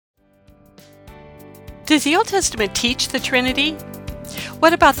Does the Old Testament teach the Trinity?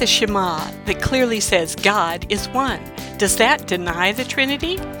 What about the Shema that clearly says God is one? Does that deny the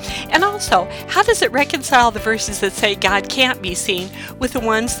Trinity? And also, how does it reconcile the verses that say God can't be seen with the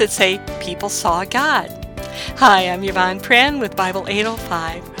ones that say people saw God? Hi, I'm Yvonne Pren with Bible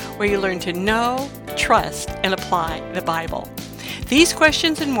 805, where you learn to know, trust, and apply the Bible. These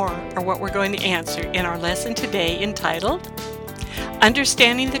questions and more are what we're going to answer in our lesson today entitled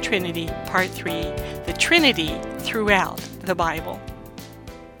Understanding the Trinity, Part 3, the Trinity Throughout the Bible.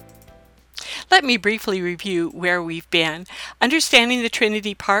 Let me briefly review where we've been. Understanding the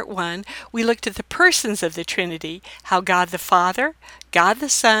Trinity, Part 1, we looked at the persons of the Trinity, how God the Father, God the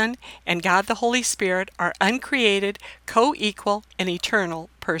Son, and God the Holy Spirit are uncreated, co-equal, and eternal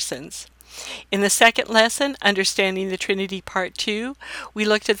persons. In the second lesson, Understanding the Trinity Part 2, we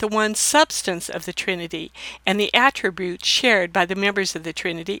looked at the one substance of the Trinity and the attributes shared by the members of the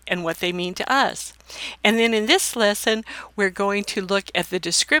Trinity and what they mean to us. And then in this lesson, we're going to look at the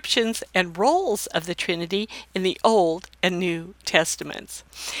descriptions and roles of the Trinity in the Old and New Testaments.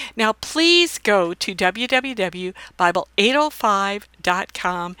 Now, please go to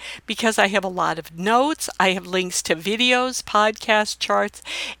www.bible805.com because I have a lot of notes. I have links to videos, podcasts, charts,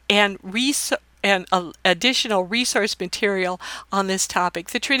 and additional resource material on this topic.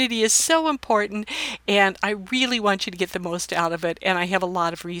 The Trinity is so important, and I really want you to get the most out of it, and I have a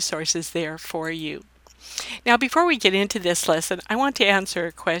lot of resources there for you. Now, before we get into this lesson, I want to answer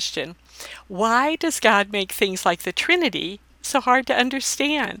a question. Why does God make things like the Trinity so hard to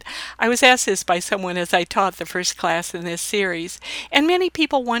understand? I was asked this by someone as I taught the first class in this series, and many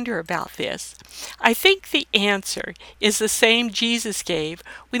people wonder about this. I think the answer is the same Jesus gave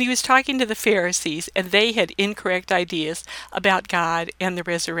when he was talking to the Pharisees and they had incorrect ideas about God and the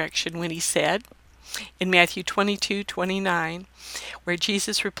resurrection, when he said, in Matthew 22:29, where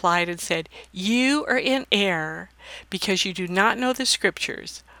Jesus replied and said, "You are in error because you do not know the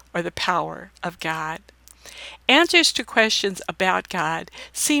Scriptures or the power of God." Answers to questions about God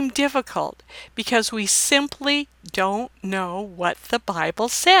seem difficult because we simply don't know what the Bible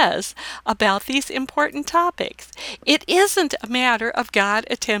says about these important topics. It isn't a matter of God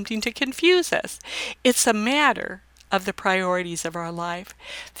attempting to confuse us. It's a matter of the priorities of our life.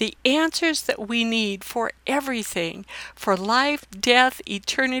 The answers that we need for everything, for life, death,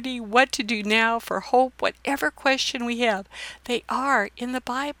 eternity, what to do now, for hope, whatever question we have, they are in the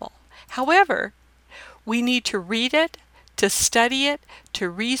Bible. However, we need to read it, to study it, to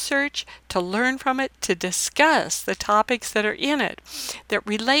research, to learn from it, to discuss the topics that are in it that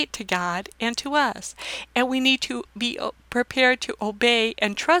relate to God and to us. And we need to be prepared to obey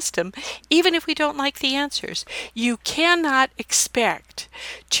and trust Him, even if we don't like the answers. You cannot expect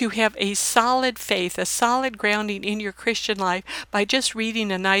to have a solid faith, a solid grounding in your Christian life by just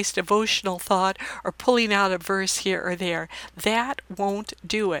reading a nice devotional thought or pulling out a verse here or there. That won't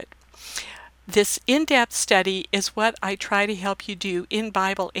do it. This in-depth study is what I try to help you do in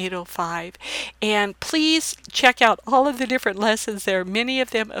Bible 805. And please check out all of the different lessons. There are many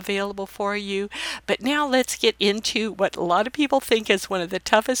of them available for you. But now let's get into what a lot of people think is one of the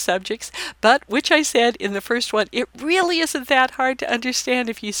toughest subjects, but which I said in the first one, it really isn't that hard to understand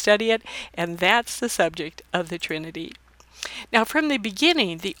if you study it, and that's the subject of the Trinity. Now, from the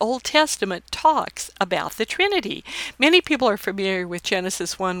beginning, the Old Testament talks about the Trinity. Many people are familiar with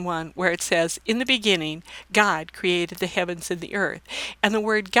Genesis 1:1, where it says, "In the beginning, God created the heavens and the earth." And the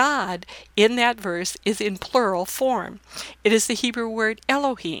word God in that verse is in plural form. It is the Hebrew word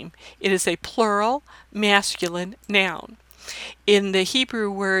Elohim. It is a plural masculine noun. In the Hebrew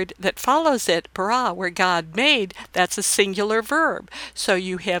word that follows it, bara, where God made, that's a singular verb. So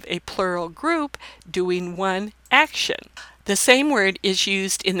you have a plural group doing one action. The same word is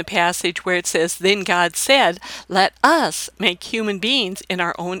used in the passage where it says, "Then God said, let us make human beings in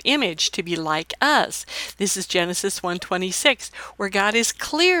our own image to be like us." This is Genesis 1:26, where God is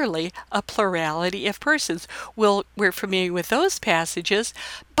clearly a plurality of persons. Well, we're familiar with those passages,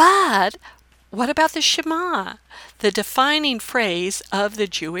 but what about the Shema, the defining phrase of the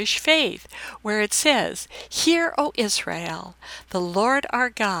Jewish faith, where it says, "Hear, O Israel, the Lord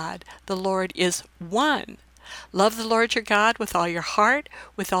our God, the Lord is one. Love the Lord your God with all your heart,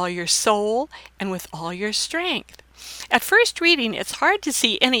 with all your soul, and with all your strength." At first reading, it's hard to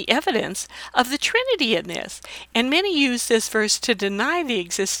see any evidence of the Trinity in this, and many use this verse to deny the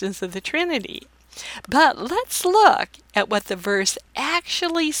existence of the Trinity. But let's look at what the verse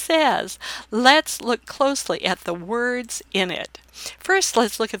actually says. Let's look closely at the words in it. First,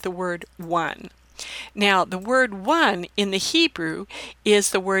 let's look at the word one. Now, the word one in the Hebrew is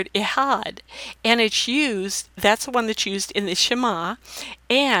the word ehad, and it's used, that's the one that's used in the Shema,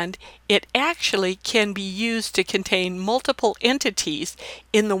 and it actually can be used to contain multiple entities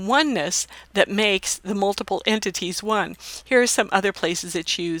in the oneness that makes the multiple entities one. Here are some other places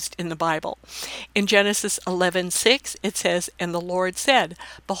it's used in the Bible. In Genesis 11:6, it says, "And the Lord said,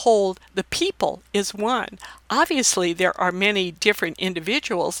 Behold, the people is one." Obviously, there are many different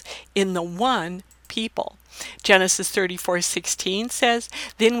individuals in the one people. Genesis 34:16 says,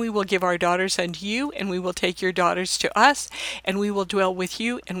 "Then we will give our daughters unto you, and we will take your daughters to us, and we will dwell with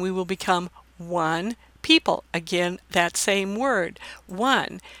you, and we will become one people." Again, that same word,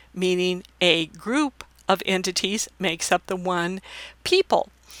 one, meaning a group of entities makes up the one people.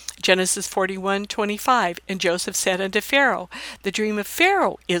 Genesis 41:25, "And Joseph said unto Pharaoh, The dream of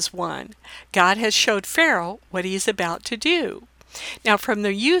Pharaoh is one." God has showed Pharaoh what he is about to do. Now, from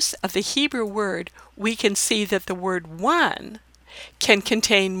the use of the Hebrew word, we can see that the word one can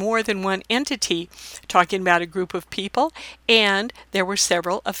contain more than one entity, talking about a group of people, and there were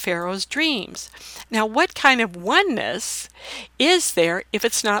several of Pharaoh's dreams. Now, what kind of oneness is there if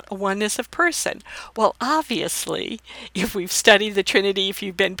it's not a oneness of person? Well, obviously, if we've studied the Trinity, if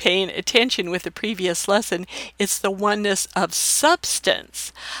you've been paying attention with the previous lesson, it's the oneness of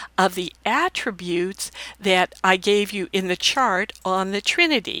substance, of the attributes that I gave you in the chart on the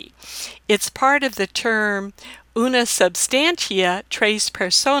Trinity. It's part of the term una substantia tres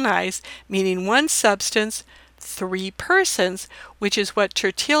personae, meaning one substance, three persons, which is what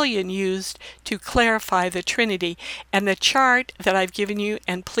Tertullian used to clarify the Trinity. And the chart that I've given you,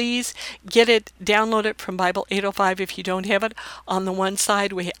 and please get it, download it from Bible 805 if you don't have it. On the one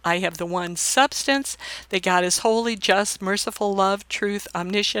side, I have the one substance, that God is holy, just, merciful, love, truth,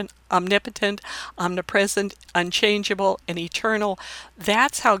 omniscient, omnipotent, omnipresent, unchangeable, and eternal.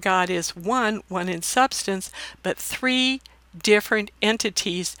 That's how God is one in substance, but three different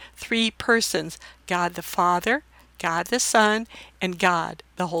entities, three persons: God the Father, God the Son, and God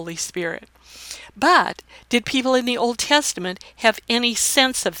the Holy Spirit. But did people in the Old Testament have any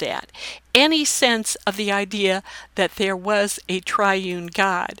sense of that? Any sense of the idea that there was a triune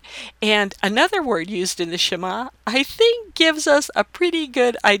God? And another word used in the Shema, I think, gives us a pretty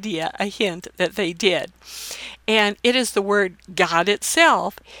good idea, a hint that they did. And it is the word God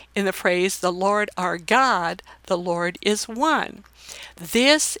itself in the phrase, "The Lord our God, the Lord is one."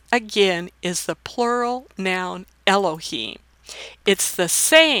 This, again, is the plural noun Elohim. It's the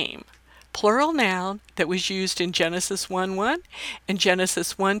same plural noun that was used in Genesis 1:1 and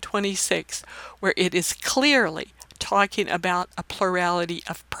Genesis 1:26, where it is clearly talking about a plurality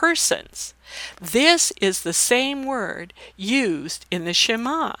of persons. This is the same word used in the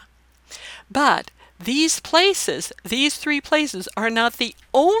Shema. But these places, these three places, are not the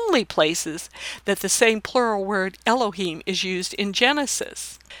only places that the same plural word Elohim is used in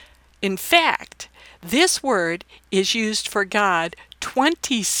Genesis. In fact, this word is used for God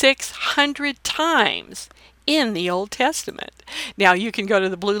 2,600 times in the Old Testament. Now, you can go to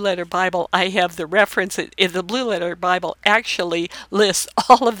the Blue Letter Bible. I have the reference. The Blue Letter Bible actually lists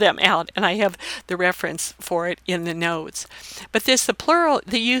all of them out, and I have the reference for it in the notes. But the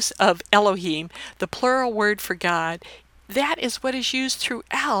use of Elohim, the plural word for God, that is what is used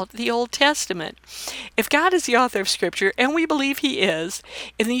throughout the Old Testament. If God is the author of Scripture, and we believe He is,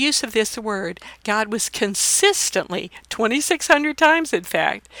 in the use of this word, God was consistently, 2,600 times in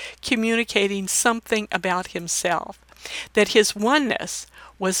fact, communicating something about Himself. That His oneness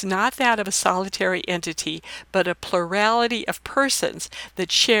was not that of a solitary entity, but a plurality of persons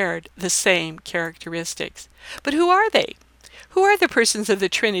that shared the same characteristics. But who are they? Who are the persons of the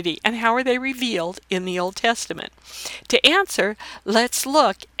Trinity, and how are they revealed in the Old Testament? To answer, let's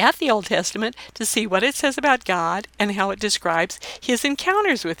look at the Old Testament to see what it says about God and how it describes His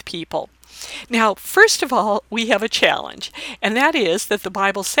encounters with people. Now, first of all, we have a challenge, and that is that the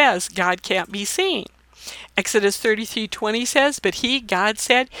Bible says God can't be seen. Exodus 33:20 says, "But He, God,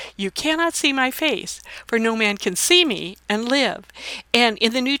 said, You cannot see my face, for no man can see me and live." And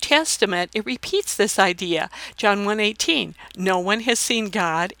in the New Testament, it repeats this idea. John 1:18, "No one has seen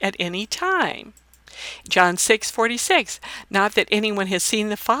God at any time." John 6:46, "Not that anyone has seen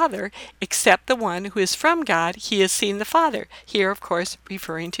the Father, except the one who is from God, he has seen the Father." Here, of course,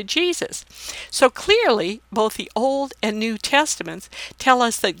 referring to Jesus. So clearly, both the Old and New Testaments tell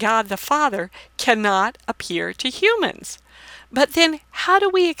us that God the Father cannot appear to humans. But then, how do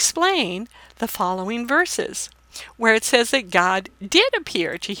we explain the following verses, where it says that God did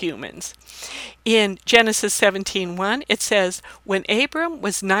appear to humans? In Genesis 17:1, it says, "When Abram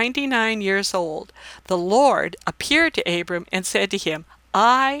was 99 years old, the Lord appeared to Abram and said to him,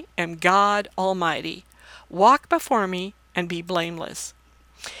 I am God Almighty. Walk before me and be blameless."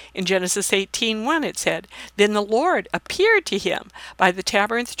 In Genesis 18:1 it said, "Then the Lord appeared to him by the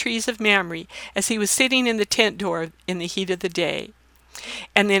tabernacle trees of Mamre as he was sitting in the tent door in the heat of the day."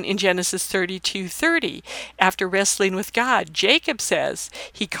 And then in Genesis 32:30, after wrestling with God, Jacob says,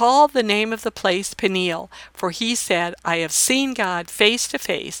 he called the name of the place Peniel, for he said, "I have seen God face to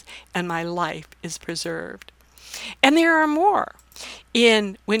face, and my life is preserved." And there are more.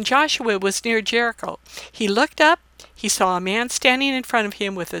 When Joshua was near Jericho, he looked up, he saw a man standing in front of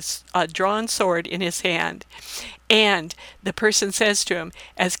him with a drawn sword in his hand. And the person says to him,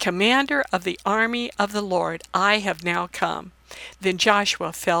 "As commander of the army of the Lord, I have now come." Then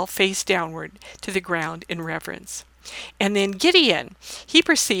Joshua fell face downward to the ground in reverence. And then Gideon, he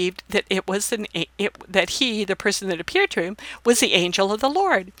perceived that the person that appeared to him, was the angel of the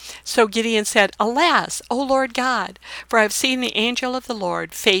Lord. So Gideon said, "Alas, O Lord God, for I have seen the angel of the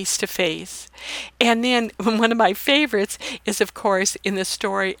Lord face to face." And then one of my favorites is, of course, in the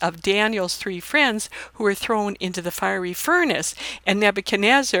story of Daniel's 3 friends who were thrown into the fiery furnace. And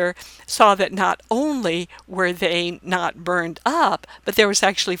Nebuchadnezzar saw that not only were they not burned up, but there was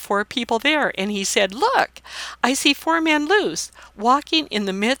actually 4 people there. And he said, "Look, I see 4 men loose, walking in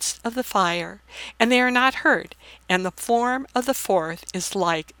the midst of the fire, and they are not hurt, and the form of the 4th is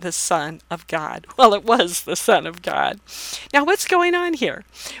like the Son of God." Well, it was the Son of God. Now, what's going on here?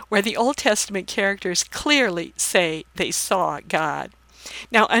 Where the Old Testament characters clearly say they saw God.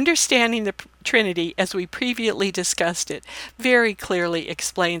 Now, understanding the Trinity, as we previously discussed it, very clearly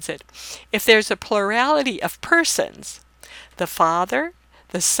explains it. If there's a plurality of persons, the Father,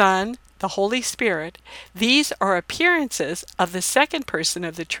 the Son, the Holy Spirit, these are appearances of the second person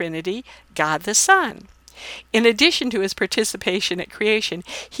of the Trinity, God the Son. In addition to his participation at creation,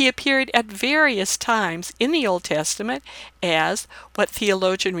 he appeared at various times in the Old Testament as what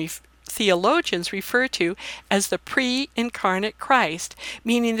theologians refer to as the pre-incarnate Christ,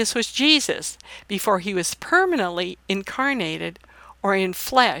 meaning this was Jesus before he was permanently incarnated or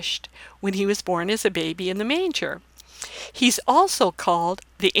enfleshed when he was born as a baby in the manger. He's also called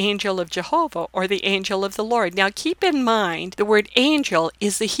the angel of Jehovah, or the angel of the Lord. Now keep in mind, the word angel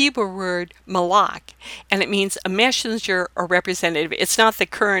is the Hebrew word malak, and it means a messenger or representative. It's not the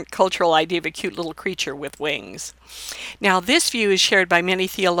current cultural idea of a cute little creature with wings. Now this view is shared by many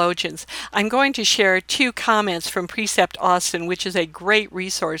theologians. I'm going to share 2 comments from Precept Austin, which is a great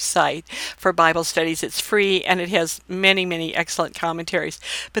resource site for Bible studies. It's free and it has many, many excellent commentaries.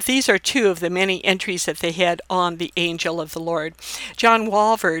 But these are 2 of the many entries that they had on the angel of the Lord. John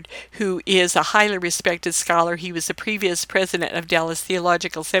Walvoord, who is a highly respected scholar, he was the previous president of Dallas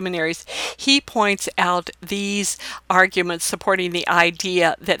Theological Seminaries, he points out these arguments supporting the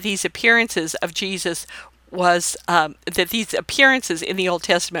idea that these appearances of Jesus that these appearances in the Old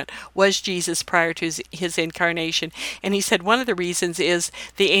Testament was Jesus prior to his incarnation. And he said one of the reasons is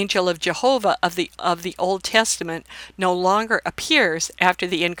the angel of Jehovah of the Old Testament no longer appears after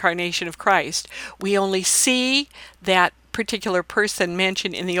the incarnation of Christ. We only see that particular person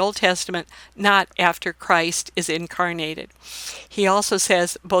mentioned in the Old Testament, not after Christ is incarnated. He also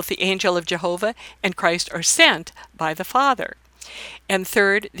says both the angel of Jehovah and Christ are sent by the Father. And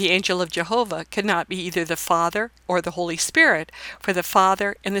third, the angel of Jehovah cannot be either the Father or the Holy Spirit, for the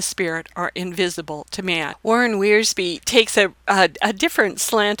Father and the Spirit are invisible to man. Warren Wiersbe takes a different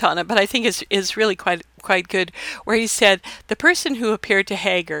slant on it, but I think is really quite good, where he said, the person who appeared to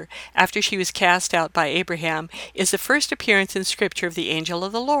Hagar after she was cast out by Abraham is the first appearance in Scripture of the angel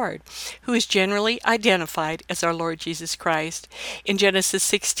of the Lord, who is generally identified as our Lord Jesus Christ. In Genesis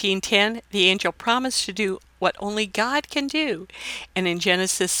 16:10, the angel promised to do what only God can do. And in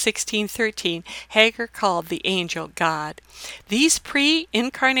Genesis 16:13, Hagar called the angel God. These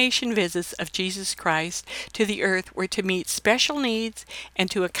pre-incarnation visits of Jesus Christ to the earth were to meet special needs and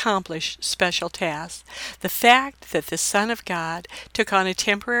to accomplish special tasks. The fact that the Son of God took on a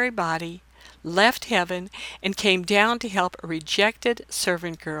temporary body, left heaven, and came down to help a rejected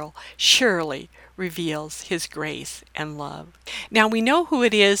servant girl surely reveals his grace and love. Now we know who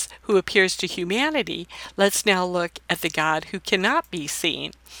it is who appears to humanity. Let's now look at the God who cannot be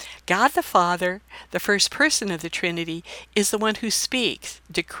seen. God the Father, the first person of the Trinity, is the one who speaks,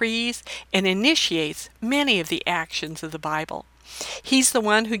 decrees, and initiates many of the actions of the Bible. He's the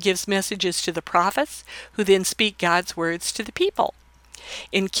one who gives messages to the prophets, who then speak God's words to the people.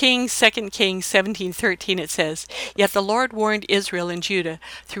 In 2 Kings 17:13 it says, "Yet the Lord warned Israel and Judah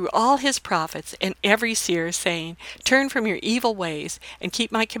through all his prophets and every seer, saying, Turn from your evil ways, and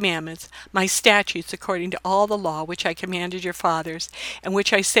keep my commandments, my statutes, according to all the law which I commanded your fathers, and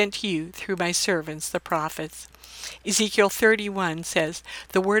which I sent to you through my servants the prophets." Ezekiel 31 says,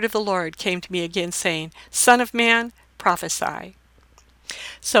 "The word of the Lord came to me again, saying, Son of man, prophesy."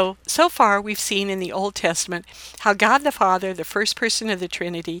 So far we've seen in the Old Testament how God the Father, the first person of the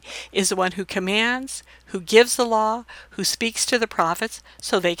Trinity, is the one who commands, who gives the law, who speaks to the prophets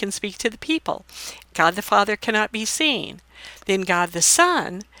so they can speak to the people. God the Father cannot be seen. Then God the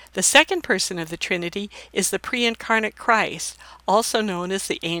Son, the second person of the Trinity, is the pre-incarnate Christ, also known as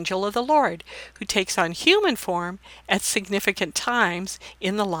the angel of the Lord, who takes on human form at significant times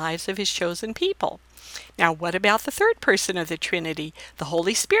in the lives of his chosen people. Now, what about the third person of the Trinity, the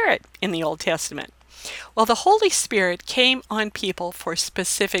Holy Spirit, in the Old Testament? Well, the Holy Spirit came on people for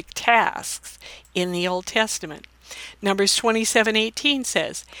specific tasks in the Old Testament. Numbers 27:18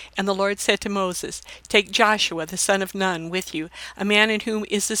 says, "And the Lord said to Moses, Take Joshua the son of Nun with you, a man in whom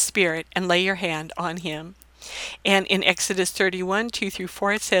is the Spirit, and lay your hand on him." And in Exodus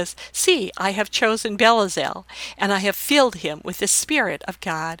 31:2-4 it says, "See, I have chosen Bezalel, and I have filled him with the Spirit of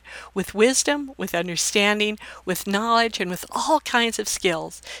God, with wisdom, with understanding, with knowledge, and with all kinds of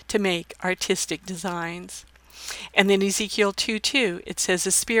skills to make artistic designs." And then Ezekiel 2:2, it says,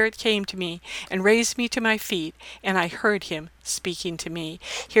 "The Spirit came to me and raised me to my feet, and I heard him speaking to me."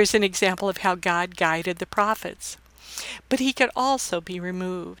 Here's an example of how God guided the prophets. But he could also be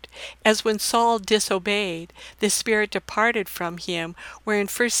removed, as when Saul disobeyed, the Spirit departed from him, where in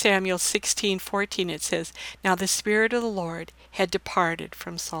 1 Samuel 16:14 it says, "Now the Spirit of the Lord had departed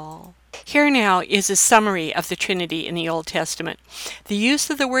from Saul." Here now is a summary of the Trinity in the Old Testament. The use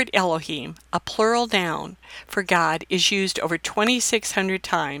of the word Elohim, a plural noun, for God is used over 2,600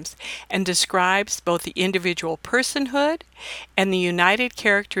 times and describes both the individual personhood and the united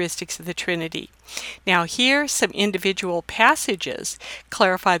characteristics of the Trinity. Now here, some individual passages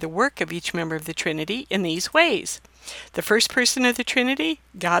clarify the work of each member of the Trinity in these ways. The first person of the Trinity,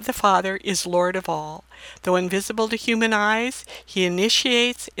 God the Father, is Lord of all. Though invisible to human eyes, he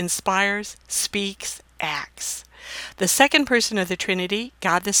initiates, inspires, speaks, acts. The second person of the Trinity,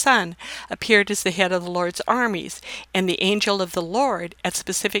 God the Son, appeared as the head of the Lord's armies and the angel of the Lord at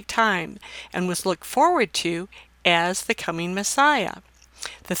specific time, and was looked forward to as the coming Messiah.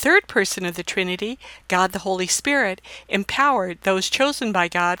 The third person of the Trinity, God the Holy Spirit, empowered those chosen by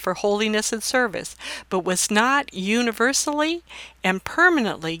God for holiness and service, but was not universally and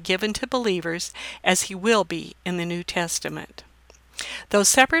permanently given to believers as he will be in the New Testament. Though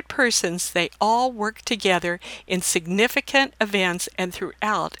separate persons, they all work together in significant events and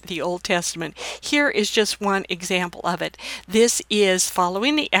throughout the Old Testament. Here is just one example of it. This is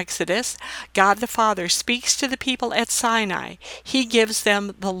following the Exodus. God the Father speaks to the people at Sinai. He gives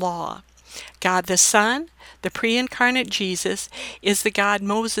them the law. God the Son, the pre-incarnate Jesus, is the God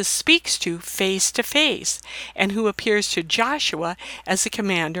Moses speaks to face, and who appears to Joshua as the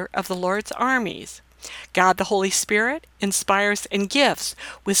commander of the Lord's armies. God the Holy Spirit inspires and gifts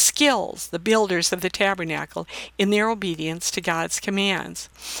with skills the builders of the tabernacle in their obedience to God's commands.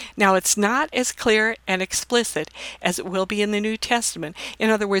 Now, it's not as clear and explicit as it will be in the New Testament.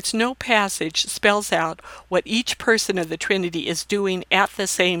 In other words, no passage spells out what each person of the Trinity is doing at the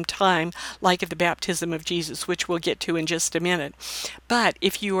same time, like at the baptism of Jesus, which we'll get to in just a minute. But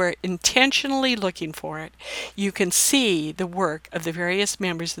if you are intentionally looking for it, you can see the work of the various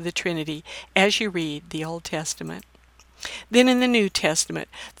members of the Trinity as you read the Old Testament. Then in the New Testament,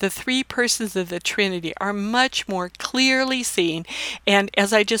 the three persons of the Trinity are much more clearly seen, and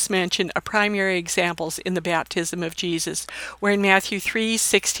as I just mentioned, are primary examples in the baptism of Jesus, where in Matthew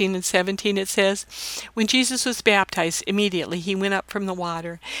 3:16 and 17 it says, "When Jesus was baptized, immediately he went up from the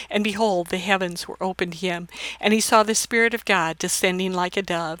water, and behold, the heavens were opened to him, and he saw the Spirit of God descending like a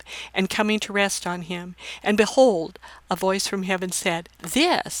dove, and coming to rest on him. And behold, a voice from heaven said,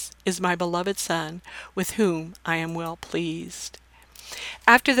 'This is my beloved Son, with whom I am well pleased.'"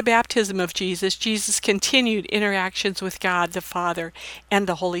 After the baptism of Jesus, Jesus continued interactions with God the Father and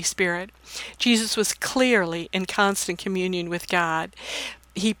the Holy Spirit. Jesus was clearly in constant communion with God.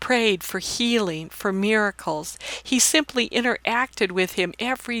 He prayed for healing, for miracles. He simply interacted with him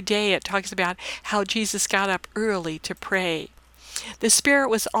every day. It talks about how Jesus got up early to pray. The Spirit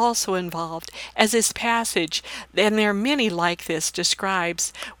was also involved, as this passage, and there are many like this,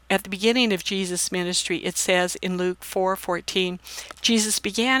 describes. At the beginning of Jesus' ministry, it says in Luke 4:14, Jesus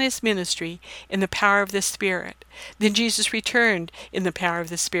began his ministry in the power of the Spirit. Then Jesus returned in the power of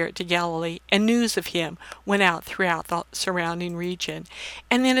the Spirit to Galilee, and news of him went out throughout the surrounding region.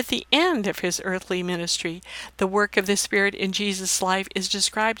 And then at the end of his earthly ministry, the work of the Spirit in Jesus' life is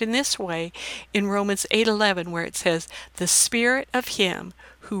described in this way in Romans 8:11, where it says, "The Spirit of him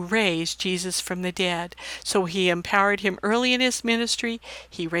who raised Jesus from the dead." So he empowered him early in his ministry.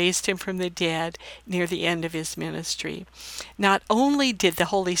 He raised him from the dead near the end of his ministry. Not only did the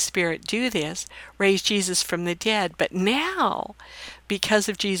Holy Spirit do this, raise Jesus from the dead, but now, because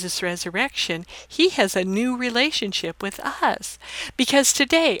of Jesus' resurrection, he has a new relationship with us. Because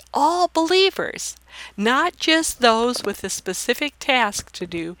today, all believers, not just those with a specific task to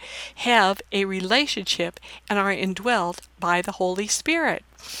do, have a relationship and are indwelt by the Holy Spirit.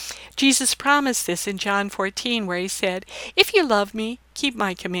 Jesus promised this in John 14, where he said, "If you love me, keep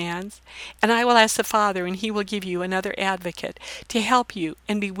my commands, and I will ask the Father, and he will give you another advocate to help you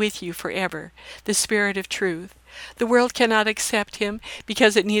and be with you forever, the Spirit of truth. The world cannot accept him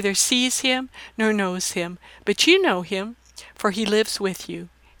because it neither sees him nor knows him, but you know him, for he lives with you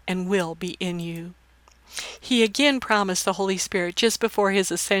and will be in you." He again promised the Holy Spirit just before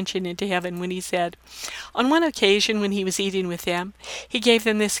his ascension into heaven when he said, on one occasion when he was eating with them, he gave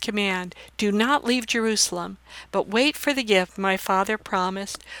them this command, "Do not leave Jerusalem, but wait for the gift my Father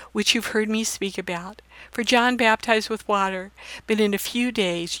promised, which you've heard me speak about. For John baptized with water, but in a few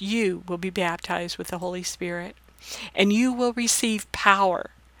days you will be baptized with the Holy Spirit, and you will receive power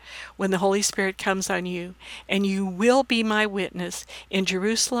when the Holy Spirit comes on you, and you will be my witness in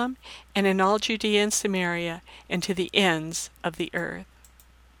Jerusalem and in all Judea and Samaria and to the ends of the earth."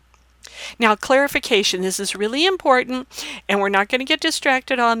 Now, clarification, this is really important, and we're not going to get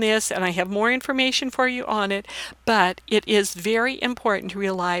distracted on this, and I have more information for you on it, but it is very important to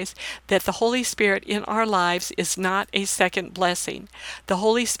realize that the Holy Spirit in our lives is not a second blessing. The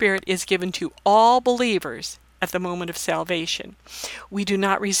Holy Spirit is given to all believers at the moment of salvation. We do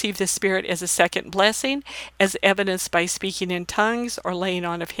not receive the Spirit as a second blessing, as evidenced by speaking in tongues or laying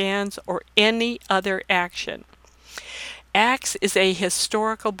on of hands or any other action. Acts is a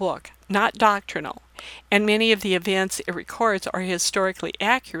historical book, not doctrinal, and many of the events it records are historically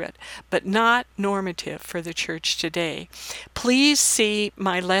accurate, but not normative for the church today. Please see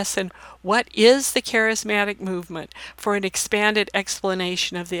my lesson, "What is the Charismatic Movement?" for an expanded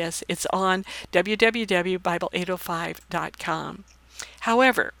explanation of this. It's on www.bible805.com.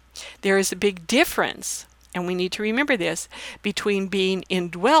 However, there is a big difference, and we need to remember this, between being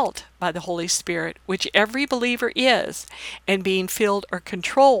indwelt by the Holy Spirit, which every believer is, and being filled or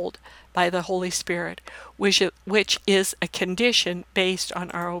controlled by the Holy Spirit, which is a condition based on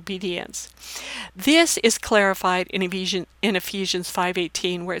our obedience. This is clarified in Ephesians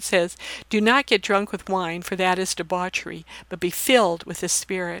 5:18, where it says, "Do not get drunk with wine, for that is debauchery, but be filled with the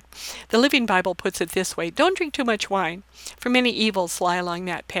Spirit." The Living Bible puts it this way, "Don't drink too much wine, for many evils lie along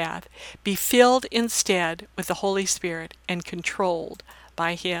that path. Be filled instead with the Holy Spirit and controlled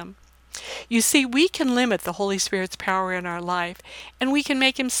by him." You see, we can limit the Holy Spirit's power in our life, and we can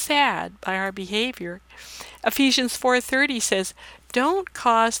make him sad by our behavior. Ephesians 4:30 says, "Don't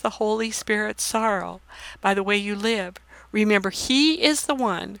cause the Holy Spirit sorrow by the way you live. Remember, he is the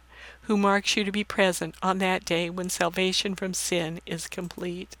one who marks you to be present on that day when salvation from sin is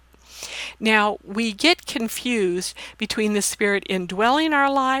complete." Now, we get confused between the Spirit indwelling our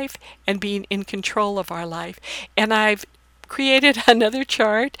life and being in control of our life, and I've created another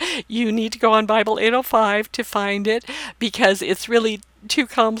chart. You need to go on Bible 805 to find it, because it's really too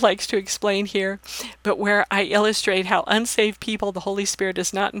complex to explain here, but where I illustrate how unsaved people, the Holy Spirit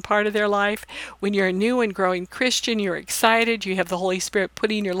is not in part of their life. When you're a new and growing Christian, you're excited, you have the Holy Spirit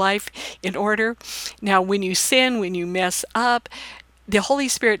putting your life in order. Now, when you sin, when you mess up, the Holy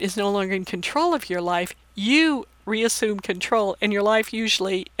Spirit is no longer in control of your life. You reassume control, and your life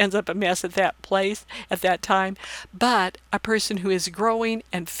usually ends up a mess at that place, at that time. But a person who is growing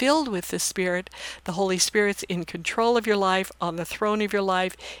and filled with the Spirit, the Holy Spirit's in control of your life, on the throne of your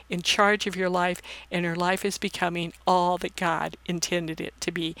life, in charge of your life, and your life is becoming all that God intended it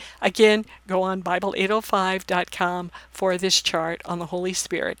to be. Again, go on Bible805.com for this chart on the Holy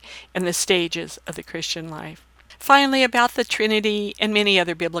Spirit and the stages of the Christian life. Finally, about the Trinity and many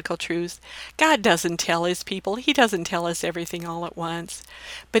other biblical truths, God doesn't tell his people. He doesn't tell us everything all at once,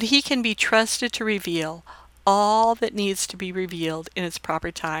 but he can be trusted to reveal all that needs to be revealed in its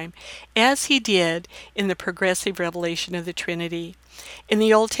proper time, as he did in the progressive revelation of the Trinity. In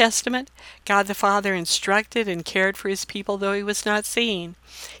the Old Testament, God the Father instructed and cared for his people though he was not seen.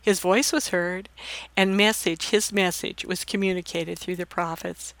 His voice was heard, and his message was communicated through the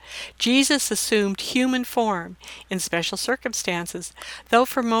prophets. Jesus assumed human form in special circumstances, though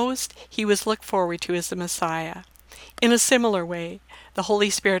for most he was looked forward to as the Messiah. In a similar way, the Holy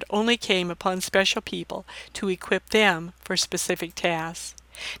Spirit only came upon special people to equip them for specific tasks.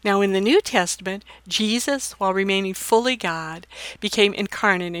 Now, in the New Testament, Jesus, while remaining fully God, became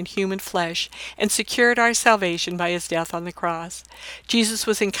incarnate in human flesh and secured our salvation by his death on the cross. Jesus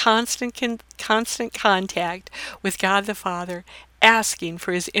was in constant contact with God the Father, asking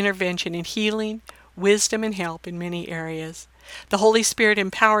for his intervention in healing, wisdom, and help in many areas. The Holy Spirit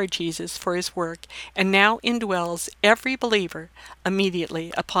empowered Jesus for his work and now indwells every believer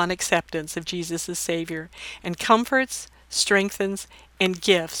immediately upon acceptance of Jesus as Savior, and comforts, strengthens, and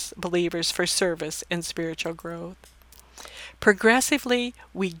gifts believers for service and spiritual growth. Progressively,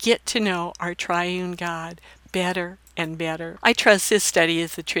 we get to know our triune God better and better. I trust this study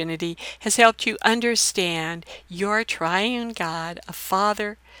of the Trinity has helped you understand your triune God of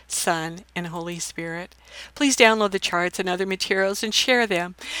Father, Son, and Holy Spirit. Please download the charts and other materials and share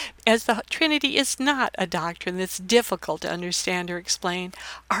them, as the Trinity is not a doctrine that's difficult to understand or explain.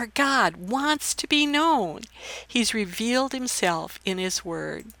 Our God wants to be known. He's revealed himself in his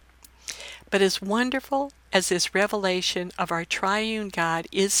Word. But as wonderful as this revelation of our triune God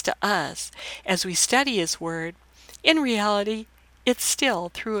is to us as we study his Word, in reality, it's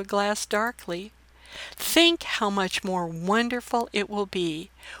still through a glass darkly. Think how much more wonderful it will be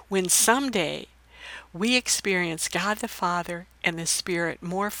when someday we experience God the Father and the Spirit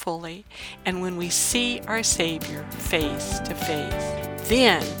more fully, and when we see our Savior face to face.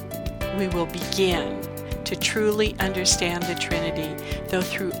 Then we will begin to truly understand the Trinity, though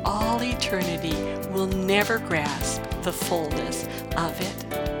through all eternity we'll never grasp the fullness of it.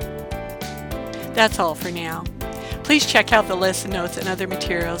 That's all for now. Please check out the lesson notes and other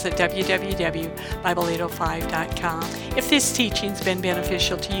materials at www.bible805.com. If this teaching's been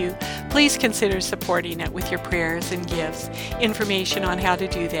beneficial to you, please consider supporting it with your prayers and gifts. Information on how to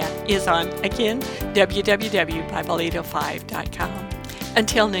do that is on, again, www.bible805.com.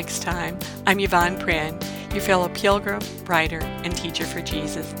 Until next time, I'm Yvonne Pren, your fellow pilgrim, writer, and teacher for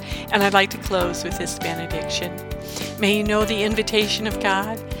Jesus, and I'd like to close with this benediction. May you know the invitation of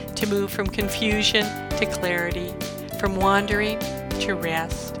God to move from confusion to clarity, from wandering to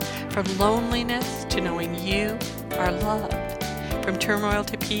rest, from loneliness to knowing you are loved, from turmoil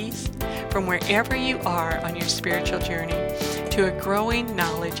to peace, from wherever you are on your spiritual journey to a growing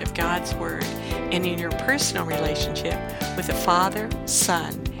knowledge of God's Word, and in your personal relationship with the Father,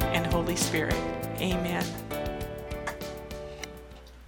 Son, and Holy Spirit. Amen.